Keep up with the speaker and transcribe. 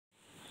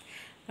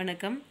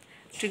வணக்கம்.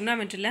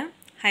 Trigonometryல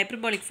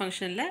hyperbolic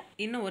functionல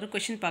இன்னும் ஒரு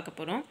क्वेश्चन பார்க்க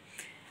போறோம்.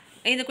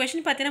 இந்த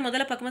क्वेश्चन பார்த்தீங்கன்னா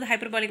முதல்ல பார்க்கும்போது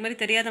hyperbolic மாதிரி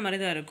தெரியாத மாதிரி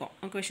தான் இருக்கும்.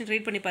 क्वेश्चन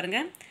ரீட் பண்ணி பாருங்க.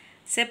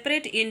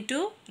 Separate into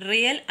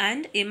real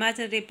and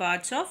imaginary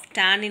parts of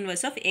tan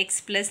inverse of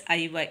x plus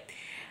iy.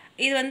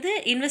 இது வந்து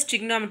inverse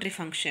trigonometry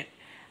function.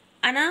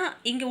 ஆனா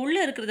இங்க உள்ள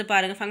இருக்குது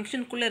பாருங்க,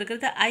 ஃபங்க்ஷனுக்குள்ள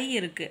இருக்குது i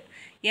இருக்கு.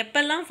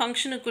 எப்பெல்லாம்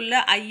ஃபங்க்ஷனுக்குள்ள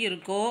i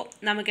இருக்கோ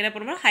நமக்கு என்ன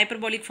பண்ணுவோம்,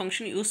 hyperbolic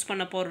function யூஸ்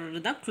பண்ண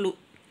போறது தான் க்ளூ.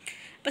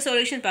 இப்போ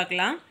சொல்யூஷன்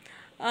பார்க்கலாம்.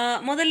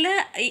 முதல்ல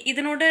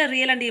இதனோட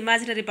ரியல் அண்ட்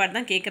இமேஜினரி பார்ட்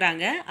தான்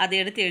கேட்குறாங்க, அதை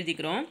எடுத்து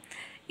எழுதிக்கிறோம்.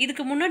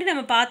 இதுக்கு முன்னாடி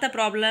நம்ம பார்த்த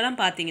ப்ராப்ளம்லாம்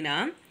பார்த்தீங்கன்னா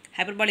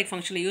ஹைப்பர்பாலிக்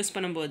ஃபங்க்ஷனில் யூஸ்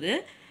பண்ணும்போது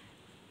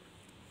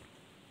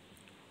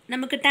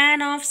நமக்கு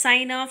tan of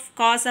sine of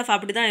cos of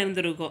அப்படி தான்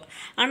இருந்திருக்கும்.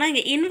 ஆனால்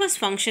இங்கே இன்வர்ஸ்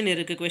ஃபங்க்ஷன்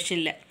இருக்குது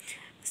கொஷனில்.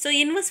 ஸோ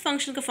இன்வர்ஸ்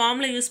ஃபங்க்ஷனுக்கு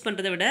ஃபார்முலா யூஸ்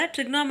பண்ணுறதை விட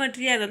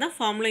ட்ரிக்னாமெட்ரியாக அதை தான்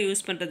ஃபார்முலா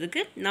யூஸ்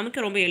பண்ணுறதுக்கு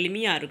நமக்கு ரொம்ப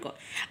எளிமையாக இருக்கும்.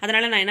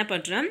 அதனால் நான் என்ன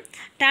பண்ணுறேன்,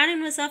 tan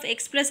inverse of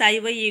X plus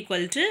ஐஒய்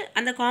equal to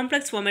அந்த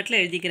காம்ப்ளெக்ஸ் ஃபார்மேட்டில்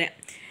எழுதிக்கிறேன்.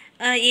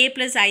 a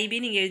ப்ளஸ் ஐபி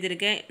நீங்கள்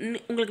எழுதியிருக்கேன்.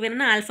 உங்களுக்கு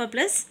வேணும்னா ஆல்ஃபா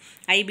ப்ளஸ்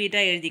ஐபீட்டா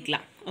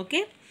எழுதிக்கலாம். ஓகே,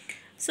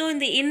 ஸோ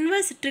இந்த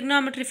inverse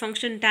trigonometry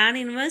function tan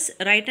inverse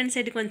right hand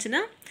சைடுக்கு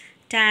வந்துச்சுன்னா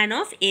tan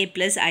of a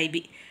plus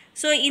IP.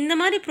 So இந்த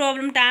மாதிரி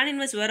ப்ராப்ளம் tan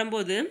இன்வர்ஸ்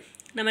வரும்போது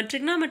நம்ம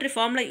ட்ரிக்னாமெட்ரி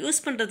ஃபார்முலா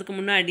யூஸ் பண்ணுறதுக்கு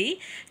முன்னாடி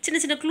சின்ன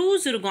சின்ன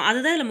க்ளூஸ் இருக்கும்.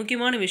 அதுதான் இதில்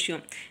முக்கியமான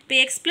விஷயம். இப்போ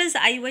எக்ஸ் ப்ளஸ்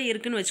ஐஒய்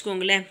இருக்குதுன்னு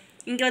வச்சுக்கோங்களேன்.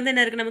 இங்கே வந்து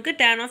என்ன இருக்குது, நமக்கு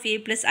tan of a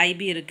plus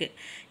IP இருக்குது.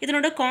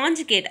 இதனோட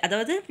காஞ்சுகேட்,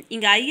 அதாவது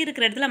இங்கே ஐ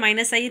இருக்கிற இடத்துல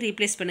மைனஸ் ஐ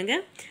ரீப்ளேஸ்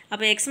பண்ணுங்கள்.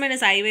 அப்போ எக்ஸ்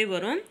மைனஸ் ஐஒய்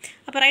வரும்.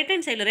 அப்போ ரைட்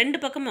ஹேண்ட் சைடில் ரெண்டு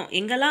பக்கமும்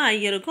எங்கெல்லாம் ஐ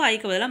இருக்கோ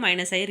ஐக்கு பதிலாக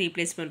மைனஸ் ஐ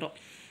ரீப்ளேஸ் பண்ணுறோம்.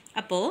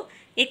 அப்போது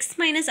எக்ஸ்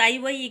மைனஸ்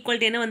ஐஒய்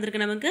ஈக்குவல் டு என்ன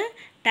வந்திருக்கு, நமக்கு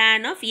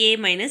tan ஆஃப் a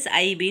மைனஸ்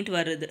ஐபின்ட்டு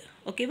வருது.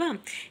 ஓகேவா?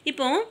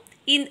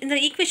 இப்போது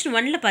இந்த ஈக்குவேஷன்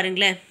 1ல்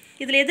பாருங்களேன்,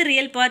 இதில் எது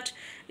real part,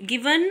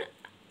 given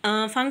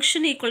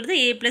function equal to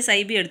a plus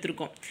IP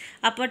எடுத்திருக்கோம்.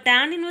 அப்போ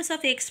tan inverse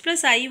of X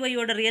plus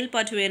ஐஒயோட real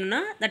part வேணும்னா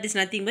that is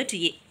nothing but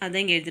a.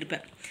 அதான் இங்கே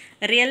எழுதியிருப்பேன்.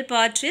 Real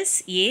part is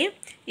a,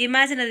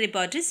 imaginary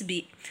part is b.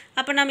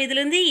 அப்போ நம்ம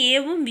இதுலேருந்து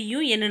ஏவும்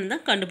பியும் என்னென்னு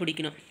தான்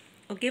கண்டுபிடிக்கணும்.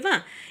 ஓகேவா?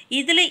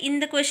 இதில்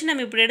இந்த கொஷின்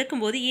நம்ம இப்படி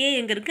எடுக்கும்போது a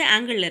எங்கே இருக்குது,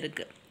 ஆங்கிளில்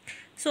இருக்குது.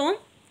 ஸோ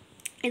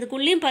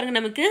இதுக்குள்ளேயும் பாருங்கள்,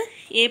 நமக்கு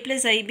a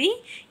plus IP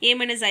a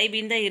minus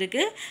ஐபின்னு தான்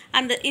இருக்குது.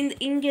 அந்த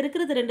இங்கே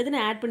இருக்கிறது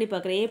ரெண்டுத்தையும் ஆட் பண்ணி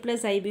பார்க்குறேன். a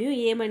plus ஐபியும்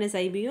a minus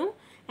ஐபியும்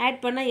add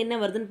பண்ணால் என்ன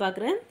வருதுன்னு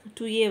பார்க்குறேன்,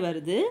 2a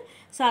வருது.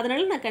 ஸோ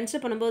அதனால் நான்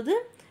கன்சிடர் பண்ணும்போது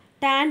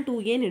tan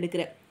 2aன்னு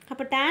எடுக்கிறேன்.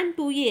 அப்போ tan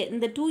 2a,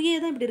 இந்த 2a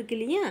தான் இப்படி இருக்குது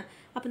இல்லையா?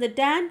 அப்போ இந்த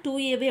tan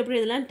 2aவே எப்படி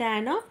எழுதலாம்,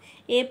 tan of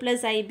a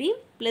plus IP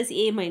plus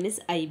a minus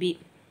IP.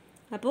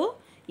 அப்போது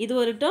இது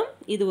ஒரு டேர்ம்,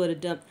 இது ஒரு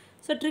டேர்ம்.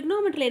 ஸோ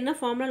ட்ரிக்னோமெட்ரியில் என்ன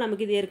ஃபார்முலா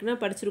நமக்கு இது ஏற்கனவே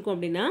படிச்சிருக்கோம்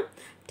அப்படின்னா,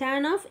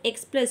 tan of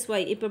X plus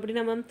Y, இப்போ எப்படி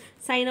நம்ம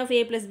sign of a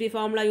plus B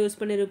formula use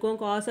பண்ணியிருக்கோம்,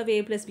 cos of a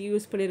plus B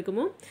use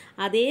பண்ணியிருக்கோமோ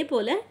அதே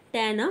போல்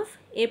tan of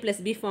a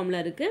plus B formula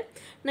இருக்குது.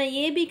 நான்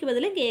ஏபிக்கு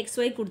பதிலாக இங்கே எக்ஸ்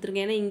ஒய்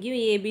கொடுத்துருக்கேன். ஏன்னா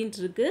இங்கேயும்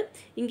ஏபின்ட்டு இருக்குது,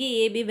 இங்கேயும்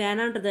ஏபி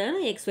வேணான்றதால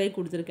நான் எக்ஸ் ஒய்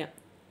கொடுத்துருக்கேன்.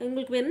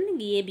 உங்களுக்கு வேணும்னு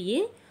நீங்கள் ஏபியே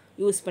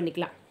யூஸ்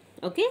பண்ணிக்கலாம்.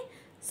 Okay,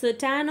 so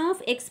tan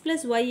of X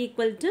plus Y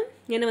equal to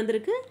என்ன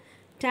வந்திருக்கு,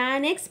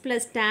 tan x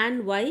plus tan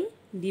y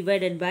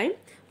divided by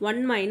 1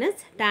 minus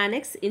tan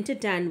x into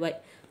tan y.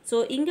 So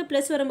இங்கே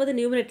ப்ளஸ் வரும்போது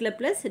நியூமரேட்டரில்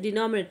ப்ளஸ்,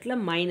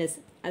 டினாமினேட்டரில் மைனஸ்.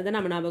 அதுதான்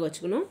நம்ம ஞாபகம்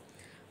வச்சுக்கணும்.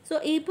 ஸோ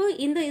இப்போ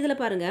இந்த இதில்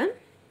பாருங்கள்,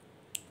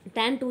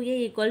 tan 2a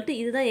ஈக்குவல் டு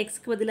இதுதான்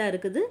எக்ஸ்க்கு பதிலாக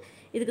இருக்குது,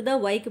 இதுக்கு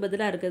தான் ஒய்க்கு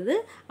பதிலாக இருக்குது.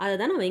 அதை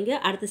தான் நம்ம இங்கே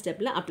அடுத்த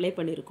ஸ்டெப்பில் அப்ளை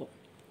பண்ணியிருக்கோம்.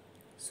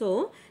 So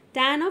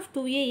tan of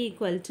 2a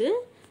equal to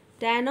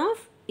tan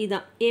of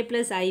இதான் a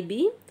plus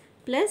IP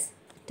plus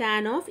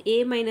tan of a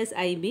minus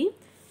IP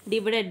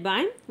divided by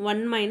 1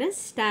 minus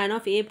tan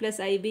of a plus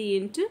ib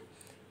into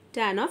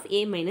tan of a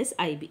minus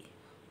ib.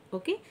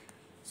 Okay,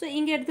 so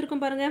இங்கே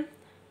எடுத்துருக்கோம் பாருங்கள்,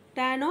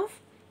 tan of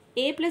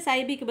a plus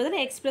ibக்கு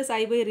பதிலாக x plus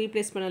ib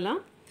replace பண்ணலாம்.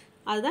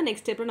 அதுதான்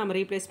next ஸ்டெப்பில் நம்ம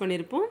replace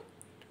பண்ணியிருப்போம்.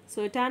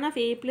 So tan of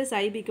a plus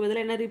ibக்கு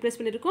பதிலாக என்ன ரீப்ளேஸ்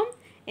பண்ணியிருக்கோம்,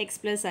 x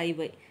plus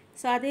iy.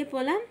 ஸோ அதே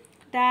போல்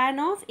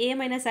tan of a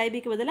minus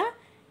ibக்கு பதிலாக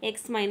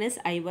x minus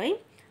iy,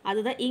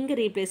 அதுதான் இங்கே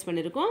ரீப்ளேஸ்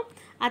பண்ணியிருக்கோம்.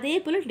 அதே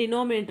போல்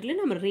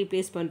டினாமினேட்டர்லையும் நம்ம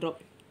ரீப்ளேஸ் பண்ணுறோம்.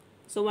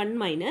 ஸோ 1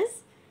 மைனஸ்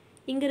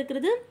இங்கே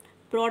இருக்கிறது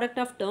product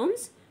of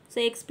terms. So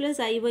X plus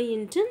ஐஒய்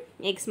into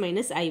X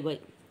minus ஐஒய்.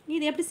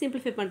 இது எப்படி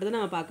சிம்பிளிஃபை பண்ணுறது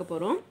நம்ம பார்க்க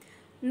போகிறோம்.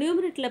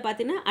 நியூமரேட்டரில்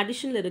பார்த்தீங்கன்னா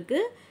அடிஷனில்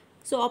இருக்குது.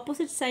 ஸோ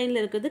ஆப்போசிட் சைனில்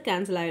இருக்கிறது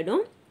கேன்சல்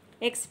ஆகிடும்.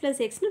 எக்ஸ்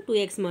ப்ளஸ் எக்ஸ்னு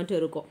 2x மட்டும்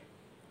இருக்கும்.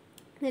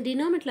 இந்த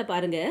டினாமினேட்டரில்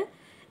பாருங்கள்,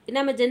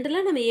 நம்ம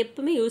ஜென்ரலாக நம்ம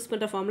எப்பவுமே யூஸ்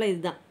பண்ணுற ஃபார்முலா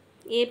இதுதான்.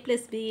 a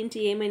plus B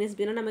into a minus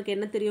பின்னா நமக்கு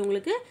என்ன தெரியும்,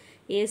 உங்களுக்கு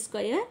a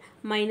square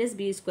minus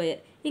B square.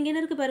 இங்கே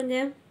என்ன இருக்குது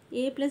பாருங்கள்,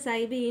 a plus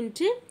IP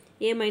into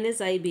a minus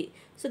ib.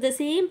 So the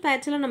same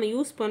pattern நம்ம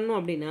யூஸ் பண்ணோம்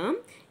அப்படின்னா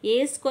a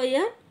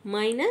square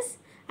minus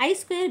I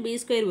square B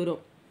square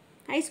வரும்.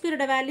 ஐ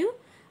ஸ்கொயரோட value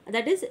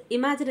that is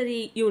imaginary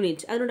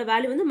unit, அதனோட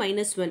வேல்யூ வந்து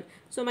 -1.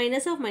 So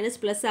minus of minus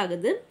plus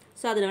ஆகுது.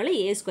 ஸோ அதனால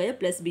a square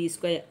plus B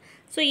square.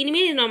 So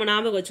இனிமேல் நம்ம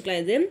ஞாபகம்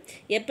வச்சுக்கலாம், இது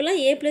எப்போல்லாம்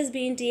a plus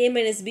B into a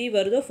minus B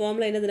வருதோ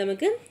ஃபார்முலா என்னது,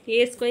 நமக்கு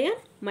a square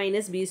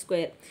minus B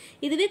square.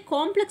 இதுவே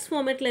காம்ப்ளெக்ஸ்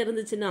ஃபார்மேட்டில்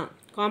இருந்துச்சுன்னா,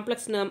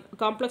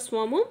 காம்ப்ளெக்ஸ்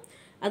ஃபார்மும்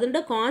அதோட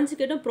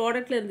கான்ஜுகேட்டும்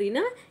ப்ராடக்ட்டில்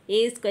இருந்தீங்கன்னா a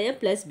square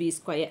plus B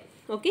square.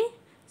 Okay,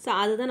 so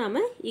அதுதான்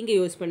நம்ம இங்கே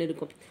யூஸ்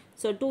பண்ணியிருக்கோம்.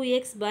 So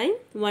 2x by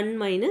 1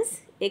 minus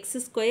X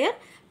square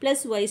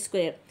plus Y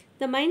square.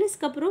 இந்த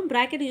மைனஸ்க்கு அப்புறம்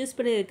ப்ராக்கெட் யூஸ்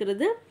பண்ணி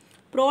இருக்கிறது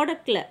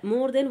ப்ராடக்டில்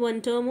மோர் தென் ஒன்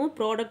டேர்மோ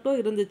ப்ராடக்ட்டோ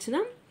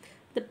இருந்துச்சுன்னா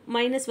இந்த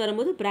மைனஸ்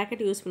வரும்போது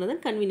ப்ராக்கெட் யூஸ் பண்ண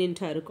தான்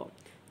கன்வீனியண்ட்டாக இருக்கும்.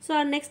 ஸோ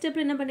நெக்ஸ்ட் ஸ்டெப்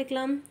என்ன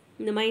பண்ணிக்கலாம்,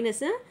 இந்த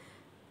மைனஸை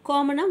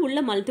காமனாக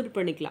உள்ளே மல்டிபிள்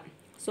பண்ணிக்கலாம்.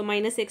 So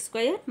minus X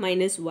square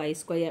minus Y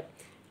square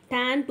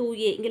tan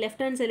 2a. இங்கே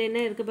லெஃப்ட் ஹேண்ட் சைடில் என்ன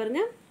இருக்குது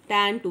பாருங்கள்,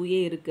 tan 2a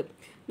இருக்குது.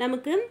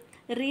 நமக்கு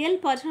ரியல்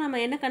பார்ட்ஸில் நம்ம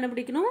என்ன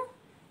கண்டுபிடிக்கணும்,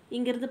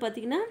 இங்கேருந்து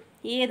பார்த்திங்கன்னா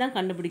ஏ தான்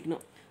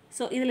கண்டுபிடிக்கணும்.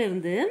 ஸோ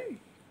இதிலிருந்து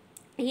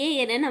ஏ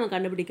என்னன்னு நம்ம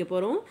கண்டுபிடிக்க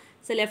போகிறோம்.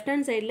 ஸோ லெஃப்ட்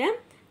ஹேண்ட் சைடில்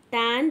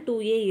tan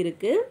 2a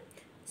இருக்குது.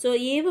 ஸோ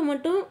ஏவை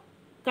மட்டும்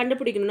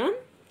கண்டுபிடிக்கணும்னா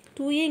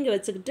 2a இங்கே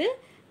வச்சுக்கிட்டு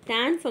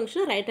tan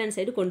ஃபங்க்ஷனை ரைட் ஹேண்ட்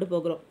சைடு கொண்டு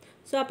போகிறோம்.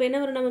 ஸோ அப்போ என்ன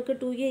வரும், நமக்கு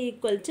 2a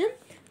equal to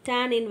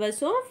tan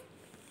inverse of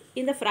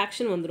இந்த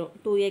ஃப்ராக்ஷன் வந்துடும்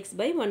 2x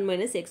by 1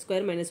 minus x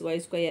square minus y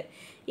square.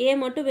 a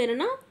மட்டும்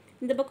வேணும்னா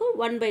இந்த பக்கம்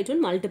 1/2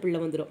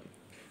 மல்டிபிளில் வந்துடும்.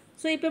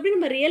 ஸோ இப்போ எப்படி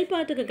நம்ம ரியல்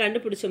பார்ட்டுக்கு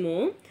கண்டுபிடிச்சோமோ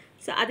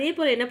ஸோ அதே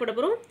போல் என்ன பண்ண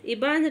போகிறோம்,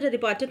 இமேஜினரி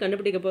பார்ட்டு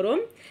கண்டுபிடிக்க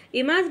போகிறோம்.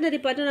 இமேஜினரி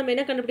பார்ட்டு நம்ம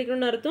என்ன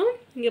கண்டுபிடிக்கணும்னு அர்த்தம்,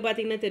 இங்கே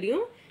பார்த்தீங்கன்னா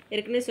தெரியும்,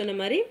 ஏற்கனவே சொன்ன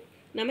மாதிரி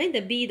நம்ம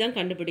இந்த b தான்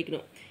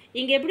கண்டுபிடிக்கணும்.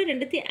 இங்கே எப்படி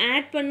ரெண்டுத்தையும்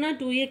ஆட் பண்ணால்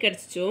 2a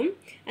கிடச்சிச்சோம்,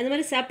 அந்த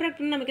மாதிரி செப்ரேட்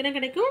பண்ணால் நமக்கு என்ன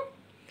கிடைக்கும்,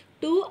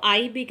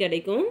 2ib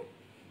கிடைக்கும்.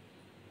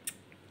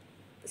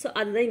 ஸோ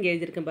அதுதான் இங்கே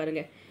எழுதியிருக்கேன்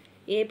பாருங்கள்,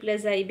 a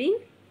plus ib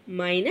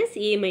minus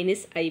a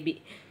minus ib.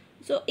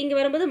 So இங்கே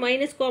வரும்போது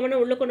மைனஸ்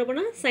காமனாக உள்ளே கொண்டு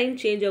போனால் சைன்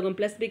சேஞ்ச் ஆகும்,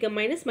 plus become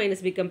minus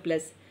minus become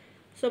plus.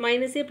 So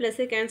மைனஸே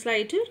ப்ளஸ்ஸே cancel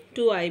ஆகிட்டு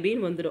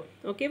 2ibன்னு வந்துடும்.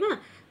 ஓகேவா?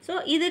 ஸோ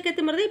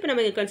இதுக்கேற்ற மாதிரி தான் இப்போ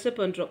நம்ம இங்கே கன்சிடர்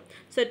பண்ணுறோம்.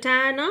 ஸோ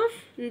tan ஆஃப்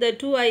இந்த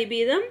 2ib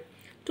தான்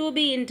 2b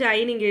into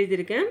i இங்கே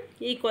எழுதியிருக்கேன்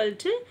equal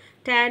to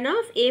tan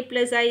of a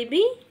plus ib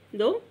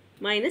தோ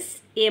minus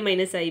a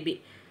minus ib.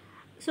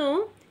 So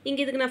இங்கே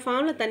இதுக்கு நான்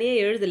ஃபார்மில்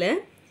தனியாக எழுதலை,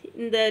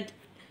 இந்த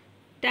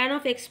tan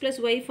of x plus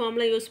y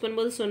formula use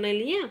பண்ணும்போது சொன்னேன்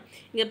இல்லையா,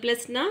 இங்கே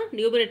ப்ளஸ்னால்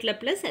நியூமரேட்டரில்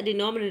ப்ளஸ்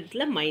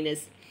டினாமினேட்டரில்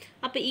மைனஸ்.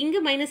 அப்போ இங்கே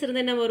மைனஸ்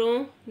இருந்தால் என்ன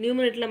வரும்,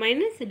 நியூமரேட்டரில்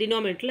மைனஸ்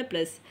டினாமினேட்டரில்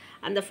ப்ளஸ்.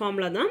 அந்த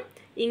ஃபார்முலா தான்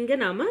இங்கே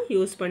நாம்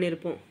யூஸ்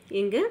பண்ணியிருப்போம்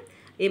இங்கே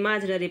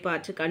இமேஜினரி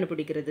பார்ட்டு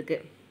கண்டுபிடிக்கிறதுக்கு.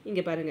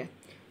 இங்கே பாருங்கள்,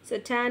 so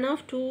tan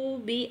of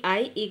 2bi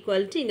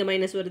equal to இங்கே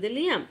மைனஸ் வருது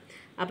இல்லையா,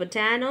 அப்போ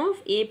tan of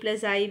a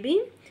plus ib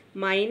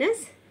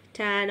minus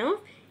tan of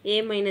a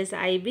minus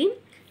ib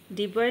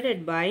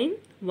divided by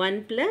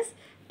 1 plus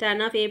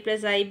tan of a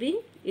plus ib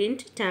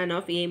into tan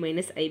of a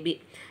minus ib.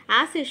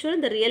 As usual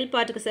இந்த real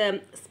பார்ட்டுக்கு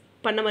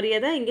பண்ண மாதிரியே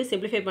தான் இங்கே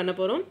simplify பண்ண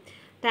போகிறோம்.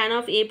 tan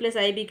of a plus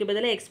ibக்கு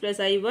பதிலாக x plus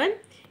i1,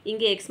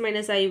 இங்கே x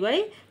minus iy.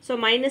 So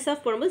minus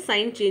of போடும்போது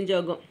சைன் சேஞ்ச்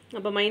ஆகும்,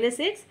 அப்போ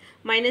மைனஸ் எக்ஸ்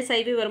மைனஸ்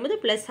ib வரும்போது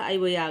ப்ளஸ்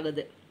iy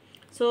ஆகுது.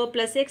 So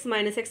plus X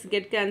minus X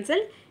get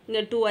cancel,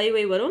 இங்கே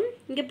 2iy வரும்,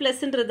 இங்கே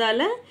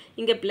ப்ளஸ்ன்றதால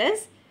இங்கே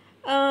ப்ளஸ்,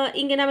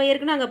 இங்கே நம்ம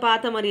ஏற்கனவே அங்கே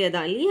பார்த்த மாதிரியே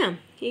தான் இல்லையா,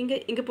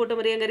 இங்கே போட்ட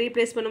மாதிரியே அங்கே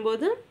ரீப்ளேஸ்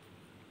பண்ணும்போது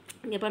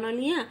இங்கே பண்ணோம்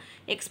இல்லையா,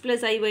 x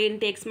plus iy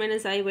into x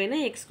minus iy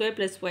x square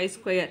plus y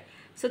square.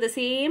 So the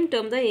same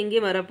term தான்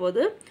எங்கேயும்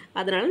வரப்போகுது,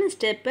 அதனால் நான்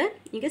ஸ்டெப்பை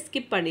இங்கே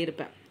ஸ்கிப்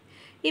பண்ணியிருப்பேன்.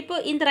 இப்போ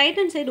இந்த ரைட்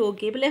ஹேண்ட் சைடு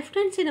ஓகே. இப்போ லெஃப்ட்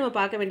ஹேண்ட் சைடு நம்ம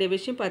பார்க்க வேண்டிய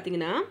விஷயம்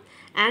பார்த்தீங்கன்னா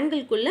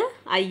ஆங்கிள்குள்ளே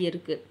i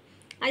இருக்குது.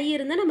 i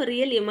இருந்தால் நம்ம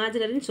ரியல்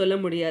இமேஜினரின்னு சொல்ல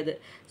முடியாது.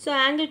 ஸோ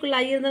ஆங்கிள்குள்ளே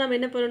i இருந்தால் நம்ம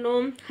என்ன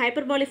பண்ணணும்,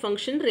 ஹைப்பர்பாலிக்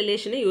ஃபங்க்ஷன்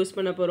ரிலேஷனை யூஸ்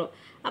பண்ண போகிறோம்.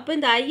 அப்போ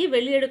இந்த ஐயை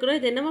வெளியே எடுக்கிறோம்,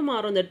 இது என்னவா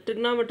மாறும், இந்த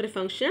ட்ரிக்னாமெட்ரி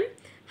ஃபங்க்ஷன்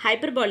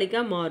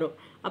ஹைப்பர்பாலிக்காக மாறும்.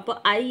 அப்போ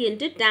i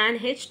into tan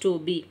h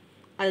 2b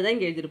அதுதான்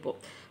இங்கே எழுதியிருப்போம்.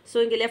 ஸோ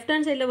இங்கே லெஃப்ட்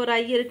ஹேண்ட் சைடில் ஒரு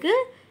i இருக்குது,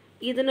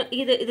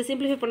 இது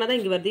சிம்பிளிஃபை பண்ணால் தான்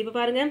இங்கே வருது. இப்போ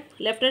பாருங்கள்,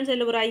 லெஃப்ட் ஹேண்ட்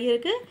சைடில் ஒரு i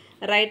இருக்குது,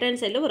 ரைட் ஹேண்ட்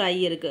சைடில் ஒரு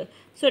i இருக்குது.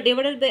 ஸோ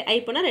டிவைடட் பை i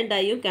பண்ணால் ரெண்டு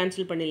ஐயும்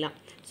கேன்சல் பண்ணிடலாம்.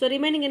 ஸோ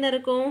ரிமைனிங் என்ன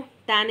இருக்கும்,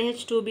 tan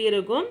h 2b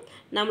இருக்கும்.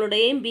 நம்மளோட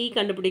எய்ம் b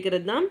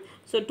கண்டுபிடிக்கிறது தான்.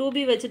 ஸோ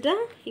 2b வச்சுட்டா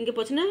இங்கே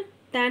போச்சுன்னா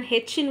tan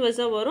h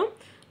இன்வர்ஸாக வரும்,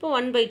 இப்போ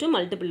 1/2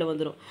 மல்டிபிளில்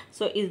வந்துடும்.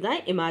 ஸோ இதுதான்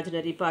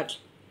இமேஜினரி பார்ட்,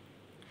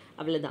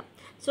 அவ்வளோதான்.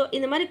 ஸோ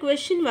இந்த மாதிரி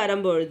கொஷின்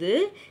வரும்பொழுது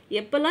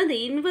எப்போல்லாம் இந்த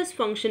இன்வர்ஸ்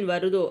ஃபங்க்ஷன்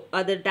வருதோ,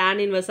 அது tan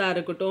இன்வர்ஸாக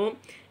இருக்கட்டும்,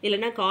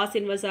 இல்லைனா காஸ்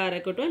இன்வர்ஸாக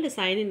இருக்கட்டும், இல்லை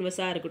சைன்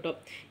இன்வர்ஸாக இருக்கட்டும்,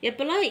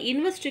 எப்போல்லாம்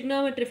இன்வர்ஸ்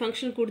ட்ரிக்னாமெட்ரி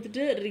ஃபங்க்ஷன்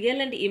கொடுத்துட்டு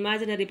real and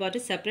imaginary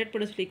part separate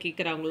பண்ண சொல்லி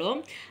கேட்குறாங்களோ,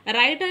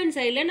 ரைட் ஹேண்ட்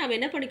சைடில் நம்ம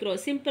என்ன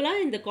பண்ணிக்கிறோம்,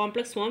 சிம்பிளாக இந்த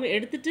காம்ப்ளெக்ஸ் ஃபார்ம்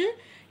எடுத்துகிட்டு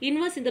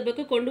இன்வர்ஸ் இந்த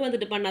பக்கம் கொண்டு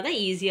வந்துட்டு பண்ணால் தான்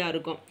ஈஸியாக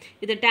இருக்கும்.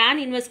 இது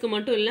tan இன்வர்ஸ்க்கு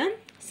மட்டும் இல்லை,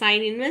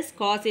 சைன் இன்வர்ஸ்,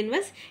 காஸ்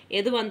இன்வர்ஸ்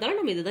எது வந்தாலும்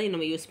நம்ம இதுதான்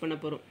நம்ம யூஸ் பண்ண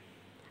போகிறோம்.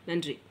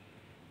 நன்றி.